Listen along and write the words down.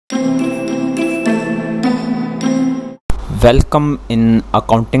Welcome in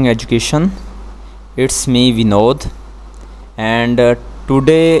accounting education. It's me Vinod, and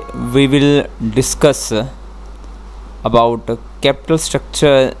today we will discuss about capital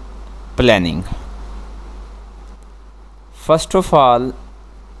structure planning. First of all,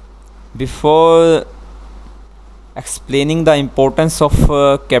 before explaining the importance of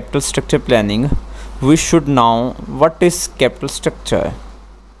capital structure planning, we should know what is capital structure.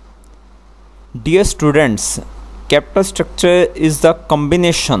 Dear students, capital structure is the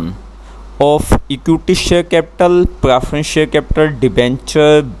combination of equity share capital, preference share capital,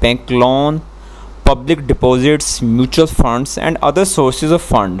 debenture, bank loan, public deposits, mutual funds and other sources of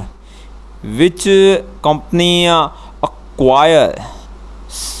fund which company acquire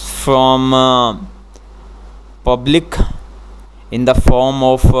from public in the form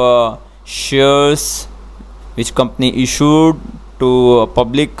of shares which company issued to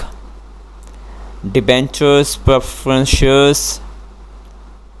public, debentures, preference shares,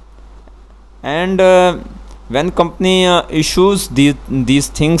 and when company issues these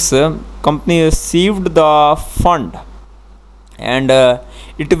things, company received the fund and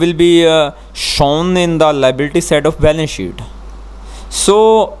it will be shown in the liability side of balance sheet.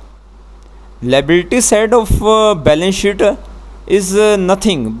 So liability side of balance sheet is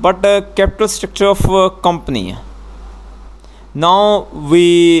nothing but a capital structure of company. Now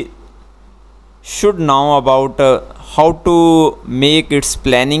we should know about how to make its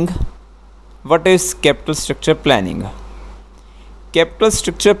planning. What is capital structure planning? Capital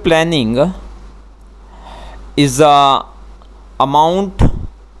structure planning is a amount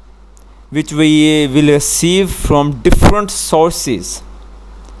which we will receive from different sources.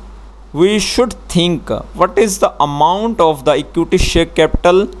 We should think what is the amount of the equity share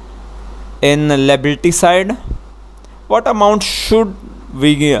capital in liability side, what amount should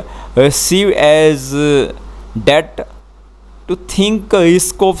we receive as debt, to think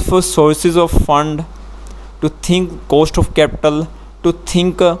risk of sources of fund, to think cost of capital, to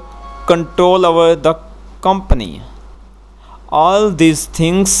think control over the company. All these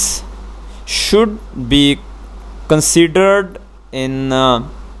things should be considered in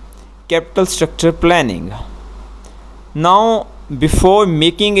capital structure planning. Now, before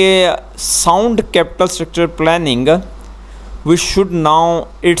making a sound capital structure planning, we should know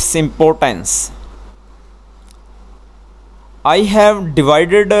its importance. I have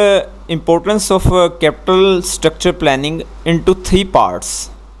divided importance of capital structure planning into three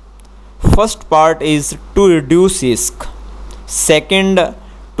parts. First part is to reduce risk. Second,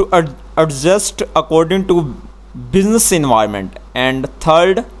 to adjust according to business environment. And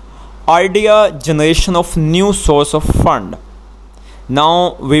third, idea generation of new source of fund.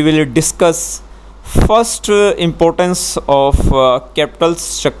 Now we will discuss first importance of capital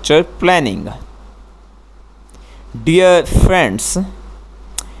structure planning. Dear friends,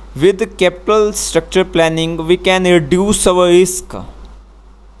 with capital structure planning we can reduce our risk.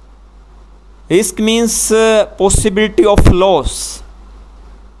 Risk means possibility of loss.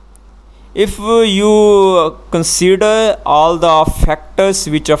 If you consider all the factors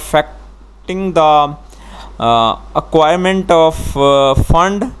which affecting the acquirement of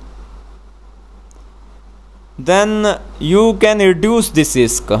fund, then you can reduce this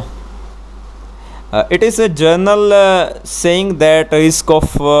risk. It is a journal saying that risk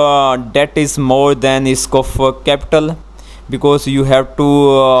of debt is more than risk of capital, because you have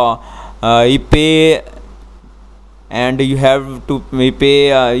to repay, and you have to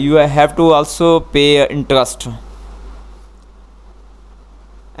repay, you have to also pay interest.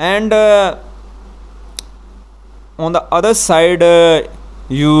 And on the other side,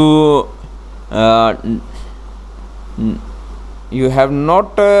 you have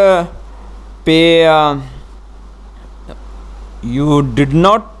not pay, you did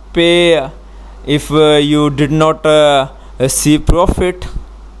not pay if you did not receive profit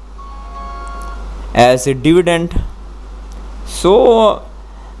as a dividend. So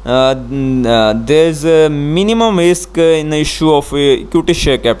there is a minimum risk in the issue of equity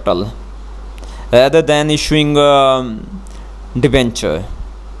share capital rather than issuing debenture.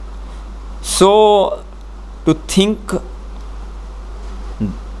 So to think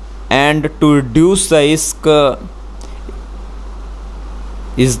and to reduce the risk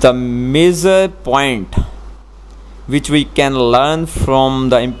is the major point which we can learn from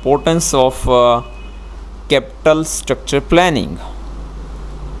the importance of capital structure planning.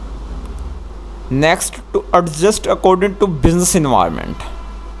 Next, to adjust according to business environment.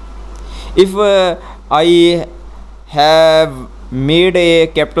 If I have made a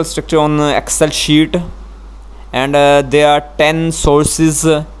capital structure on Excel sheet and there are 10 sources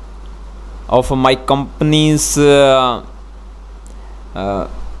of my company's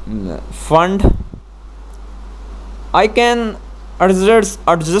fund, I can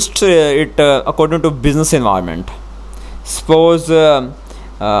adjust it according to business environment. Suppose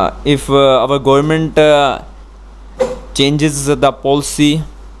if our government changes the policy,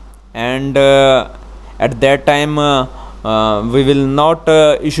 and at that time we will not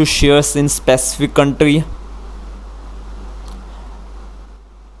issue shares in specific country,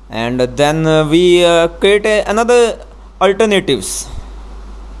 and then we create another alternatives.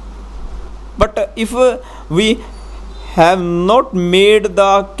 But if we have not made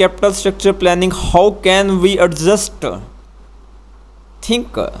the capital structure planning, how can we adjust?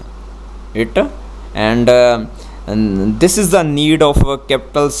 Think it. And this is the need of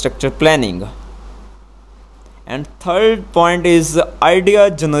capital structure planning. And third point is idea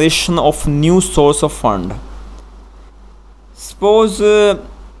generation of new source of fund. Suppose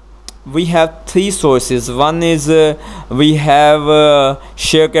we have three sources. One is we have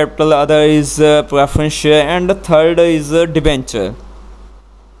share capital, other is preference share, and the third is debenture.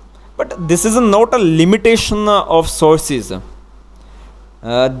 But this is not a limitation of sources.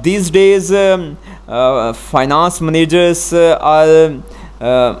 These days finance managers are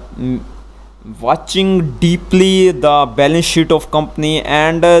watching deeply the balance sheet of company,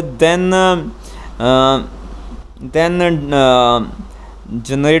 and then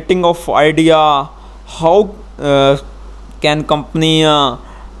generating of idea how can company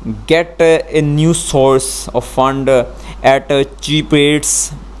get a new source of fund at cheap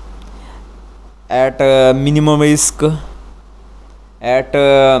rates, at minimum risk, at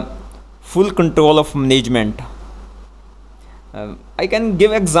full control of management. I can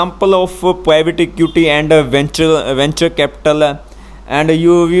give example of private equity and venture capital, and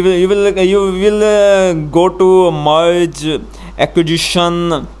you will go to merge,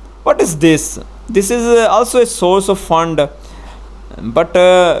 acquisition. What is this? This is also a source of fund, but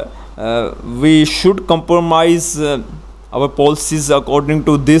we should compromise our policies according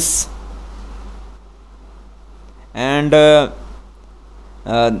to this, and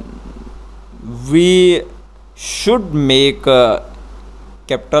we should make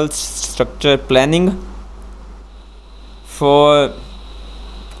capital structure planning for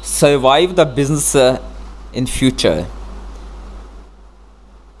survive the business in future.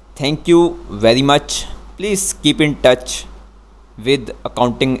 Thank you very much. Please keep in touch with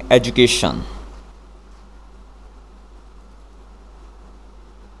accounting education.